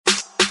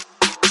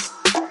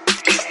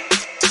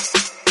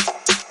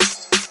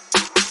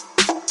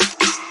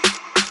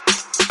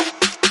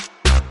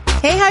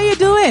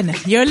doing?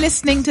 You're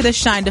listening to the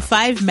Shine to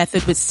 5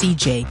 Method with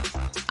CJ.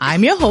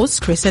 I'm your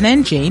host, Kristen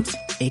N. James,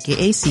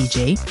 aka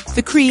CJ,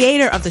 the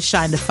creator of the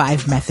Shine to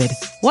 5 Method.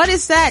 What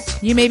is that?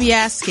 You may be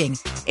asking.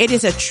 It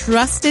is a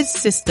trusted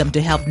system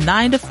to help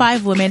 9 to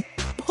 5 women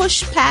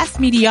push past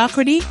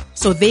mediocrity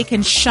so they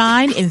can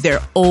shine in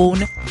their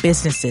own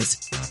businesses.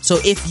 So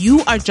if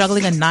you are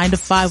juggling a 9 to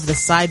 5 with a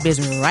side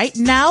business right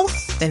now,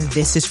 then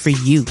this is for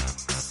you.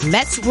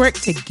 Let's work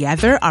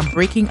together on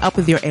breaking up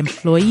with your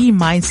employee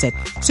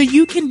mindset so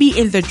you can be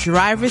in the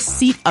driver's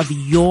seat of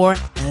your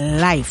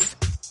life.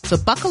 So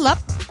buckle up.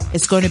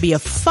 It's going to be a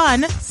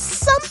fun,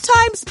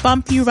 sometimes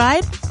bumpy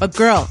ride, but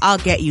girl, I'll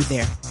get you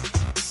there.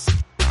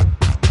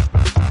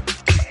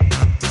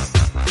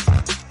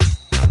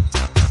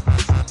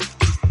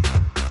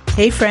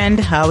 Hey friend,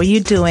 how are you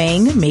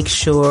doing? Make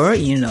sure,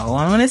 you know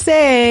what I'm going to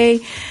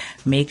say.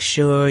 Make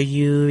sure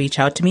you reach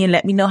out to me and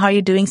let me know how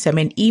you're doing. Send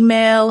me an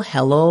email,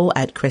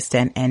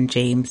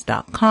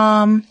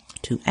 hello@KristenNJames.com,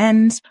 2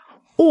 N's,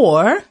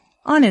 or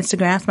on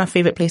Instagram. It's my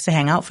favorite place to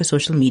hang out for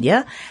social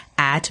media,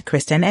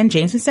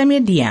 @KristenNJames, and send me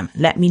a DM.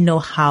 Let me know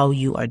how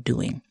you are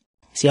doing.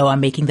 See how I'm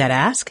making that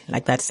ask?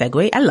 Like that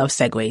segue? I love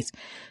segues.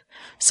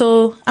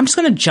 So I'm just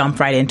going to jump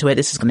right into it.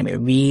 This is going to be a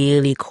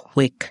really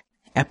quick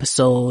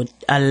episode,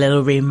 a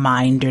little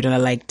reminder that I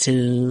like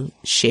to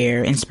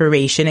share,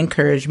 inspiration,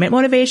 encouragement,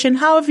 motivation,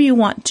 however you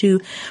want to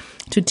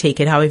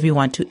take it, however you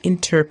want to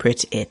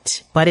interpret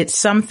it. But it's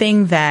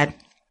something that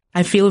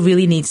I feel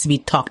really needs to be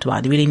talked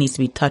about. It really needs to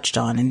be touched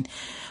on. And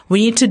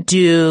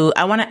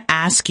I want to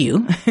ask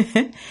you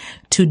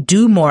to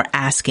do more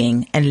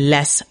asking and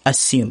less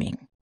assuming.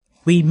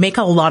 We make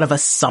a lot of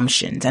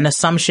assumptions, and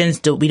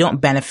we don't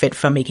benefit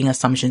from making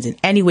assumptions in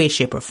any way,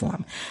 shape, or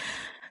form.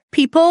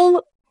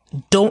 People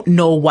don't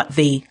know what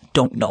they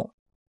don't know.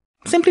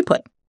 Simply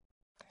put,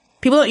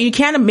 you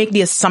can't make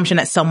the assumption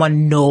that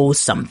someone knows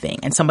something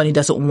and somebody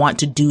doesn't want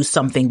to do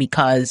something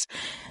because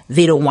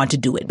they don't want to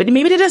do it. But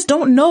maybe they just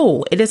don't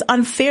know. It is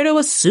unfair to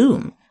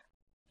assume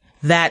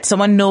that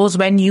someone knows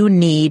when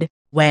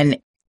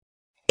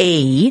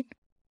A,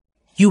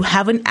 you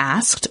haven't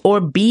asked,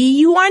 or B,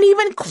 you aren't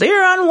even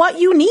clear on what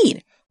you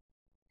need.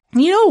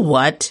 You know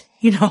what?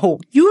 You know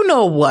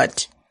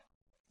what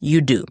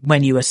you do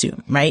when you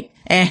assume, right?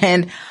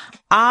 And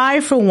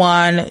I, for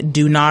one,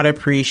 do not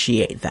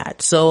appreciate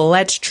that. So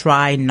let's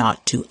try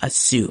not to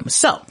assume.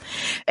 So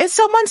if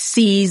someone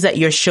sees that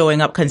you're showing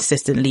up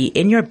consistently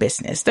in your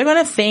business, they're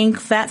going to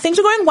think that things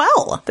are going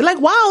well. They're like,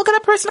 wow, look at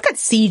that person. Look at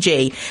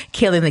CJ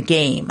killing the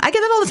game. I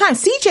get that all the time.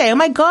 CJ, oh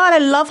my God, I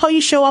love how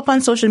you show up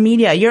on social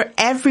media. You're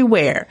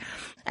everywhere.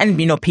 And,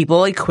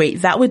 people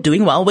equate that with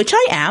doing well, which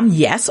I am.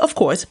 Yes, of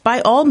course,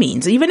 by all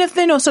means, even if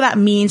they know. So that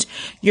means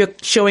you're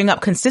showing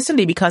up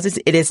consistently because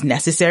it is a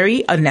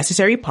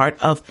necessary part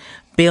of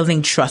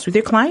building trust with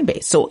your client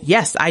base. So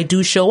yes, I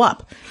do show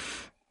up.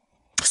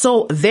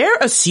 So they're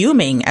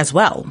assuming as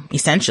well,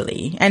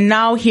 essentially. And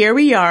now here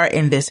we are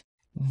in this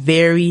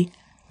very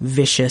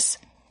vicious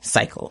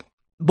cycle.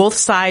 Both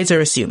sides are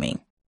assuming.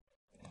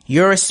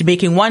 You're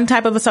making one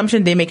type of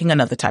assumption, they're making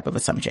another type of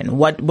assumption.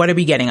 What are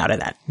we getting out of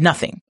that?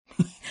 Nothing.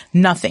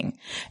 Nothing.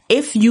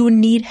 If you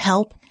need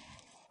help,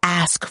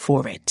 ask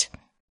for it.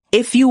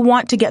 If you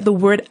want to get the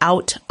word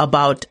out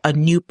about a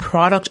new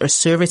product or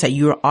service that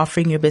you're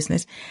offering your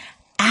business,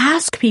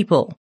 ask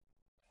people.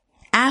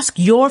 Ask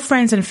your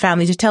friends and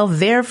family to tell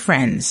their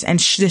friends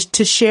and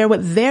to share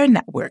with their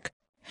network.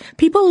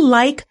 People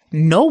like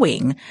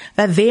knowing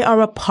that they are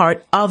a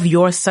part of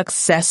your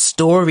success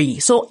story.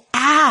 So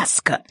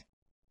ask.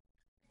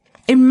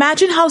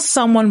 Imagine how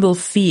someone will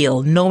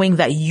feel knowing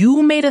that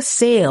you made a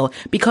sale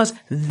because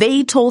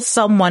they told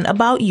someone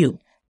about you,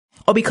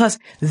 or because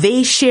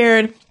they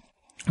shared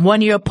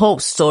one of your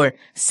posts or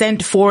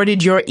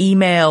forwarded your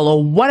email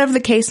or whatever the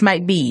case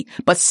might be,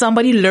 but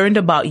somebody learned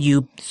about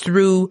you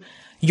through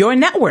your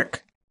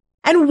network.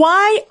 And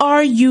why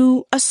are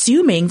you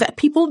assuming that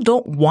people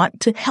don't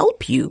want to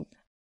help you?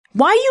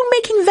 Why are you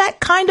making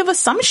that kind of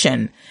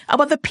assumption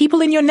about the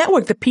people in your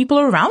network, the people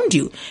around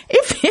you?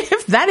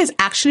 If that is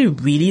actually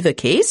really the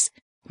case,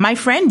 my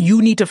friend,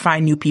 you need to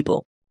find new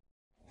people.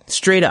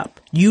 Straight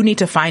up. You need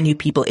to find new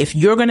people. If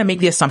you're going to make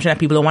the assumption that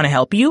people don't want to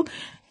help you,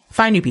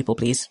 find new people,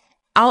 please.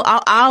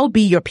 I'll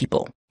be your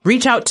people.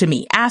 Reach out to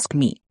me. Ask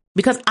me.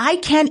 Because I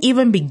can't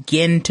even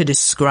begin to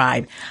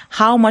describe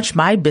how much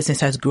my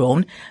business has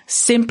grown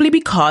simply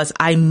because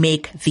I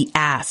make the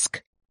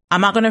ask. I'm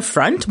not going to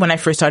front. When I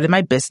first started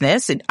my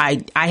business,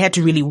 I had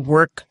to really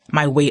work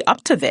my way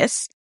up to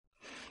this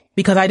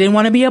because I didn't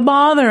want to be a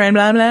bother and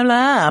blah, blah,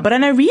 blah. But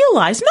then I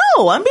realized,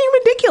 no, I'm being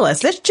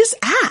ridiculous. Let's just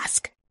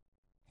ask.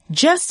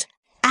 Just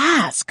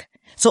ask.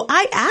 So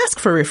I ask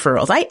for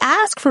referrals. I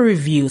ask for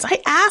reviews.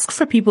 I ask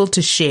for people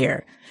to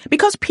share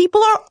because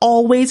people are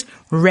always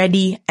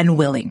ready and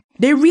willing.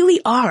 They really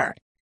are.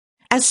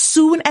 As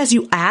soon as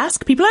you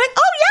ask, people are like,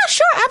 oh yeah,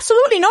 sure,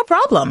 absolutely, no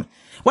problem.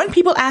 When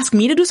people ask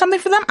me to do something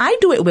for them, I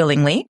do it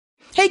willingly.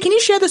 Hey, can you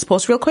share this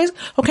post real quick?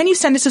 Or can you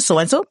send this to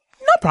so-and-so?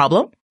 No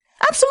problem.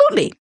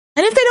 Absolutely.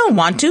 And if they don't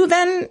want to,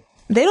 then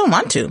they don't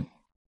want to.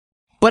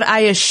 But I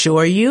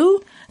assure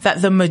you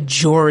that the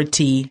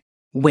majority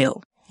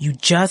will. You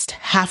just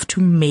have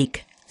to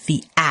make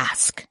the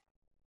ask.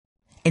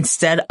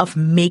 Instead of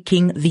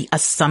making the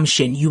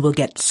assumption, you will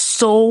get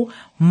so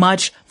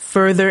much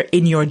further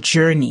in your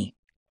journey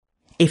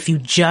if you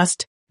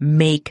just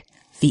make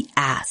the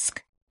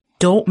ask.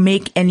 Don't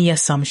make any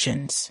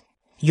assumptions.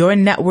 Your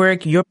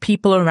network, your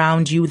people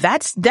around you,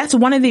 that's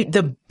one of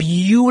the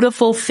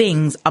beautiful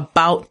things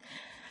about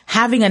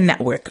having a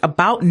network,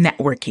 about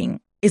networking,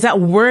 is that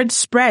word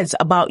spreads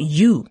about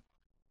you.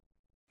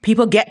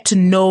 People get to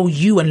know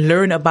you and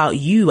learn about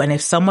you. And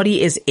if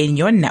somebody is in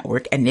your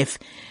network and if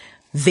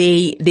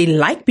they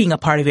like being a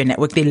part of your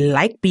network, they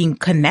like being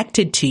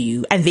connected to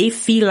you, and they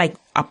feel like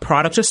a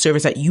product or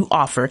service that you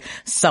offer,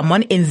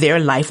 someone in their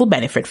life will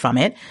benefit from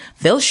it,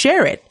 they'll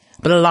share it.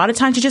 But a lot of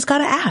times you just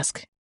gotta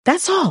ask.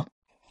 That's all.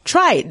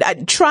 Try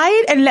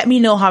it and let me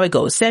know how it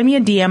goes. Send me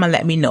a DM and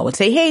let me know.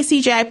 Say, hey,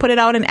 CJ, I put it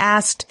out and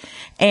asked,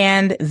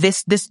 and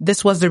this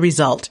was the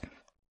result.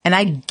 And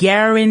I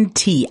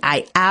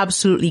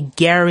absolutely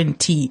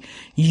guarantee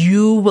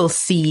you will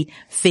see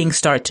things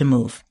start to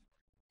move.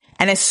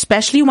 And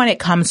especially when it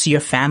comes to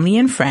your family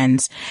and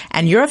friends,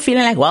 and you're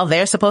feeling like, well,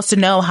 they're supposed to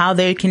know how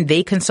they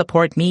can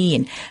support me,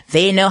 and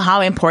they know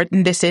how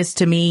important this is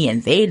to me,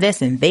 and they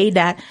this and they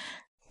that.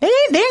 They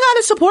ain't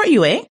gotta support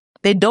you, eh?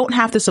 They don't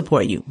have to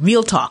support you.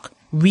 Real talk.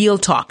 Real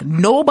talk.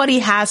 Nobody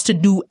has to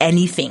do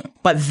anything,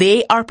 but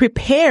they are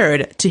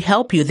prepared to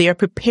help you. They are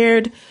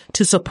prepared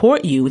to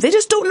support you. They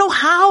just don't know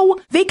how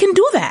they can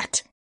do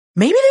that.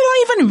 Maybe they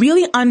don't even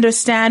really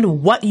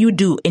understand what you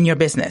do in your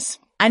business.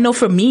 I know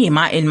for me, in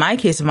my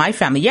case, my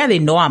family, yeah, they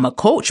know I'm a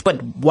coach,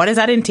 but what does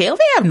that entail?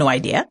 They have no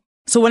idea.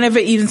 So whenever,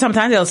 even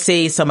sometimes they'll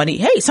say somebody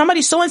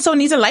so-and-so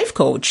needs a life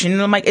coach.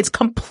 And I'm like, it's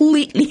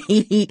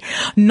completely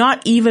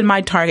not even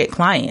my target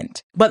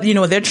client. But,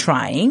 they're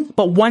trying.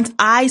 But once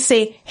I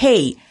say,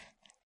 hey,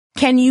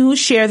 can you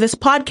share this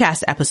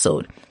podcast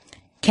episode?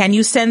 Can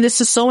you send this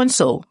to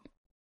so-and-so?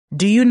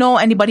 Do you know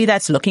anybody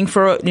that's looking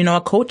for,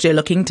 a coach? They're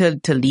looking to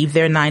leave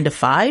their 9 to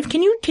 5.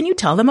 Can you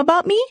tell them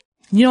about me?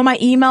 My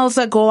emails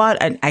that go out,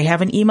 and I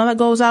have an email that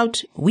goes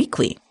out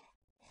weekly.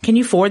 Can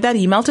you forward that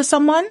email to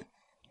someone?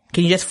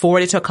 Can you just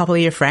forward it to a couple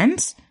of your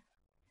friends?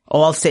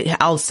 Or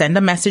I'll send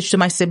a message to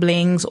my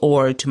siblings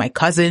or to my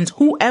cousins,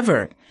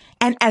 whoever.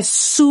 And as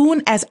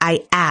soon as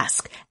I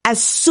ask,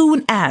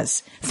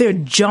 they're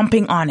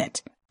jumping on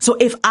it. So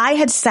if I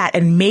had sat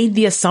and made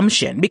the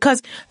assumption,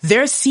 because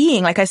they're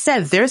seeing, like I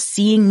said, they're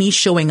seeing me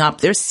showing up,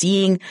 they're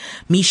seeing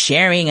me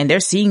sharing, and they're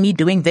seeing me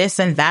doing this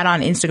and that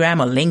on Instagram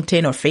or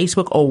LinkedIn or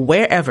Facebook or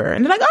wherever.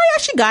 And they're like, oh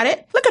yeah, she got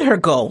it. Look at her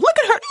go. Look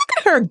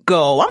at her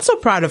go. I'm so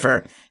proud of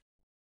her.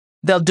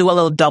 They'll do a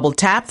little double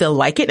tap, they'll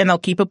like it, and they'll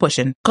keep it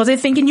pushing because they're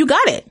thinking you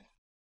got it.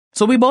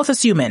 So we both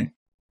assuming.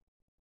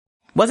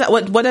 What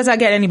does that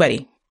get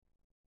anybody?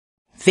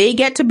 You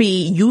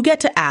get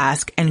to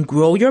ask and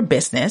grow your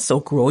business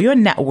or grow your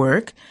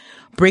network,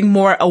 bring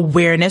more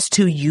awareness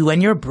to you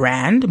and your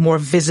brand, more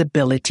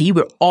visibility.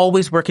 We're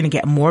always working to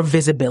get more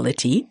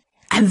visibility.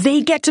 And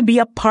they get to be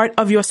a part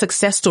of your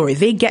success story.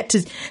 They get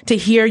to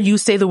hear you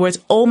say the words,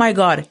 oh my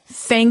God,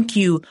 thank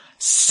you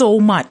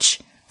so much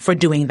for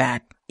doing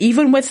that.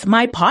 Even with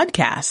my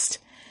podcast,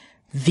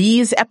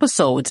 these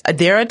episodes,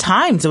 there are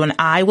times when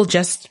I will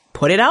just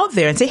put it out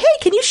there and say, hey,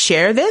 can you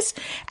share this?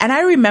 And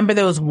I remember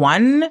there was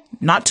one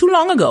not too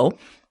long ago.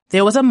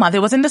 There was a month, it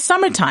was in the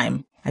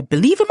summertime. I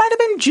believe it might have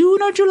been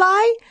June or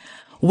July,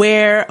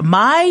 where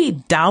my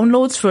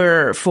downloads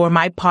for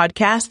my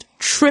podcast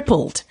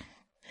tripled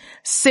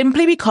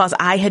simply because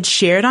I had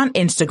shared on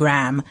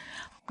Instagram.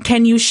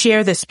 Can you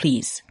share this,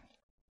 please?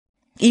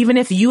 Even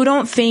if you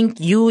don't think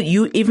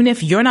even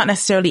if you're not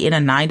necessarily in a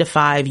 9 to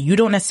 5, you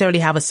don't necessarily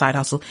have a side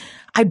hustle.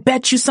 I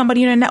bet you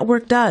somebody in your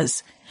network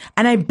does.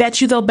 And I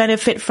bet you they'll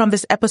benefit from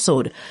this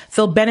episode.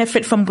 They'll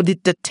benefit from the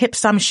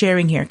tips I'm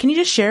sharing here. Can you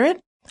just share it?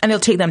 And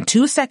it'll take them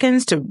 2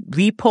 seconds to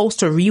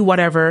repost or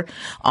whatever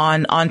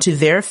onto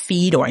their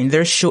feed or in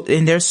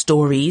their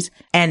stories.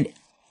 And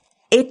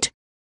it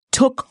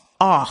took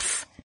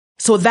off.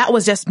 So that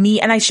was just me.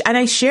 And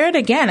I shared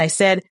again. I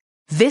said,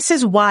 this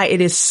is why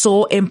it is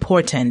so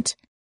important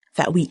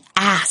that we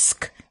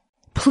ask.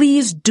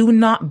 Please do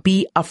not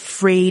be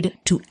afraid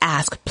to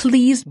ask.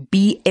 Please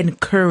be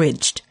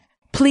encouraged.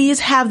 Please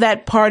have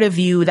that part of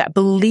you that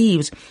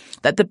believes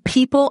that the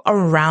people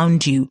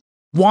around you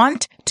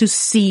want to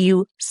see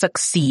you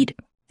succeed.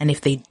 And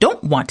if they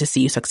don't want to see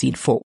you succeed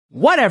for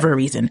whatever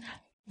reason,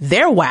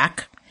 they're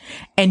whack.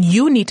 And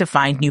you need to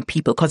find new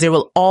people, because there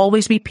will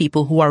always be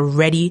people who are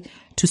ready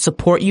to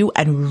support you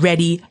and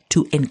ready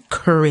to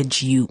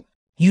encourage you.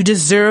 You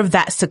deserve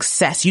that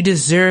success. You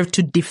deserve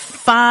to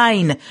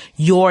define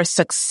your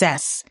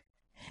success.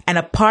 And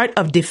a part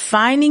of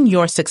defining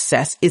your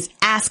success is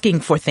asking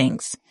for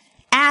things.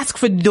 Ask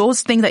for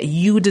those things that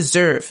you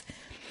deserve.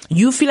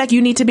 You feel like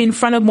you need to be in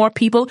front of more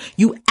people,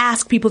 you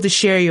ask people to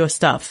share your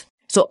stuff.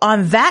 So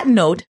on that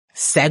note,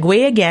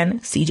 segue again.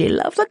 CJ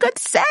loves a good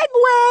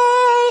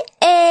segue.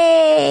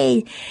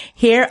 Hey,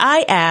 here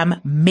I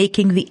am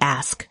making the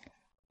ask.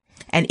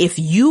 And if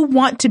you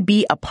want to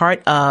be a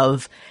part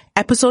of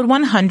episode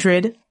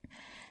 100,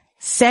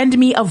 send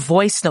me a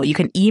voice note. You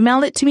can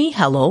email it to me,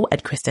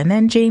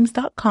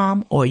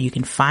 hello@KristenandJames.com, or you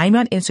can find me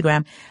on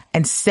Instagram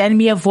and send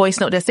me a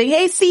voice note that say,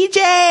 hey,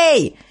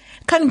 CJ,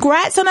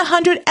 congrats on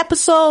 100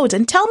 episodes,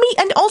 and tell me,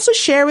 and also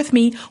share with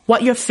me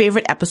what your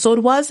favorite episode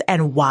was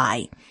and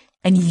why.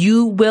 And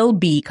you will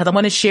be, because I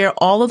want to share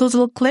all of those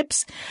little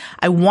clips.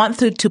 I want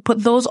to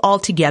put those all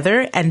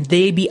together and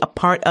they be a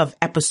part of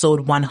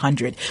episode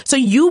 100. So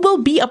you will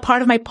be a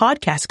part of my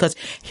podcast, because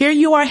here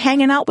you are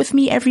hanging out with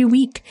me every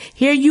week.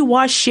 Here you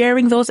are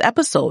sharing those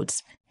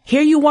episodes.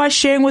 Here you are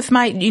sharing with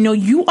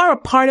you are a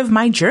part of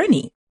my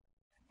journey.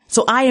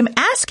 So I am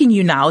asking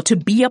you now to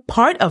be a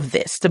part of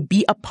this, to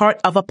be a part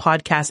of a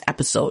podcast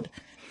episode.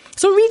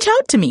 So reach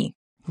out to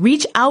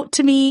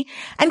me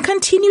and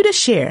continue to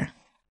share.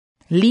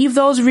 Leave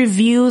those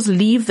reviews.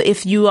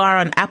 If you are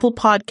on Apple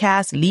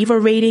Podcasts, leave a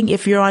rating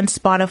if you're on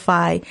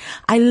Spotify.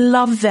 I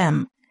love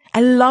them.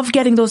 I love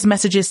getting those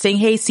messages saying,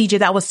 hey, CJ,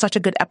 that was such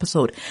a good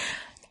episode.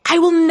 I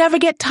will never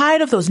get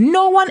tired of those.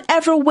 No one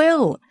ever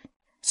will.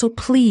 So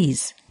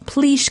please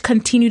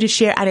continue to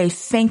share. And I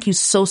thank you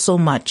so, so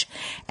much.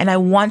 And I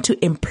want to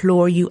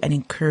implore you and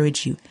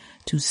encourage you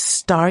to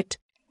start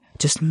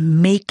just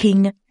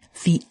making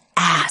the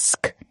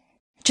ask.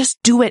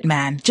 Just do it,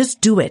 man.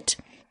 Just do it.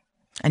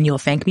 And you'll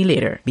thank me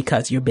later,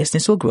 because your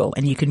business will grow,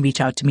 and you can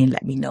reach out to me and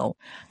let me know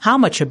how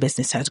much your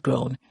business has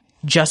grown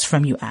just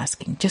from you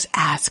asking. Just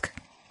ask.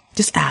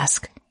 Just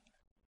ask.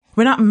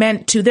 We're not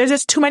meant to. There's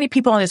just too many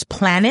people on this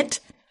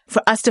planet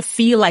for us to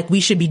feel like we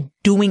should be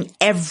doing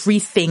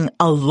everything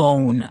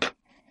alone.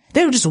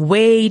 There are just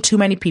way too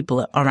many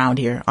people around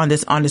here on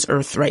this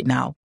earth right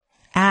now.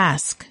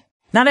 Ask.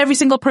 Not every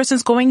single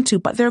person's going to,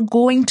 but there are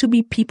going to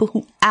be people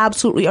who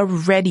absolutely are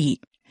ready.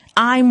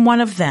 I'm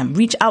one of them.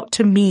 Reach out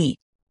to me.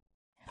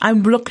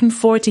 I'm looking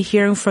forward to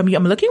hearing from you.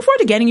 I'm looking forward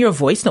to getting your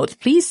voice notes.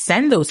 Please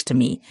send those to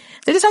me.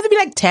 They just have to be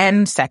like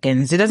 10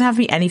 seconds. It doesn't have to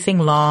be anything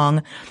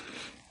long.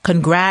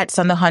 Congrats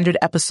on the 100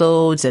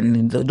 episodes,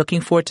 and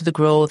looking forward to the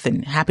growth,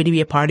 and happy to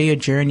be a part of your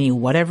journey,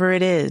 whatever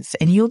it is.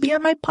 And you'll be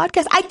on my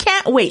podcast. I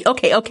can't wait.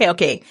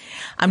 Okay.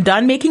 I'm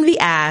done making the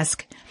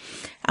ask.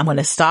 I'm going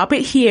to stop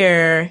it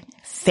here.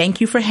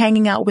 Thank you for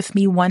hanging out with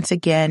me once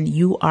again.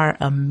 You are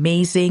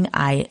amazing.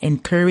 I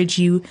encourage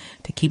you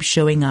to keep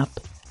showing up,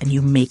 and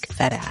you make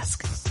that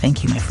ask.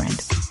 Thank you, my friend.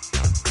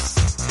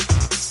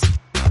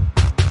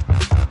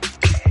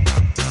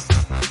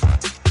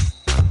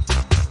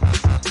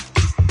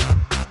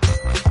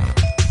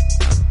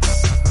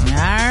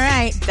 All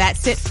right,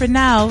 that's it for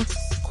now.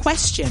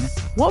 Question: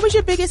 what was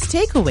your biggest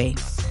takeaway?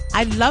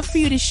 I'd love for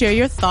you to share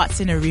your thoughts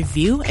in a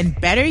review, and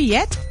better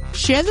yet,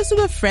 share this with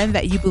a friend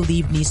that you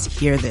believe needs to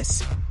hear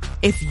this.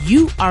 If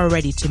you are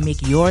ready to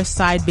make your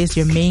side biz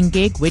your main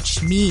gig,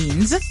 which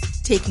means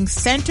taking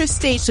center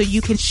stage so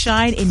you can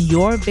shine in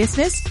your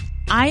business,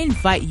 I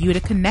invite you to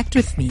connect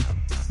with me.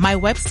 My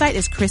website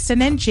is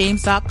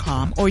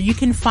KristenandJames.com, or you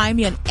can find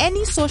me on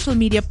any social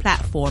media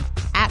platform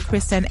at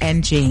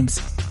KristenandJames.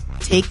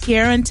 Take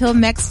care until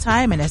next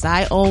time, and as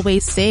I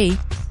always say,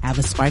 have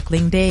a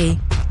sparkling day.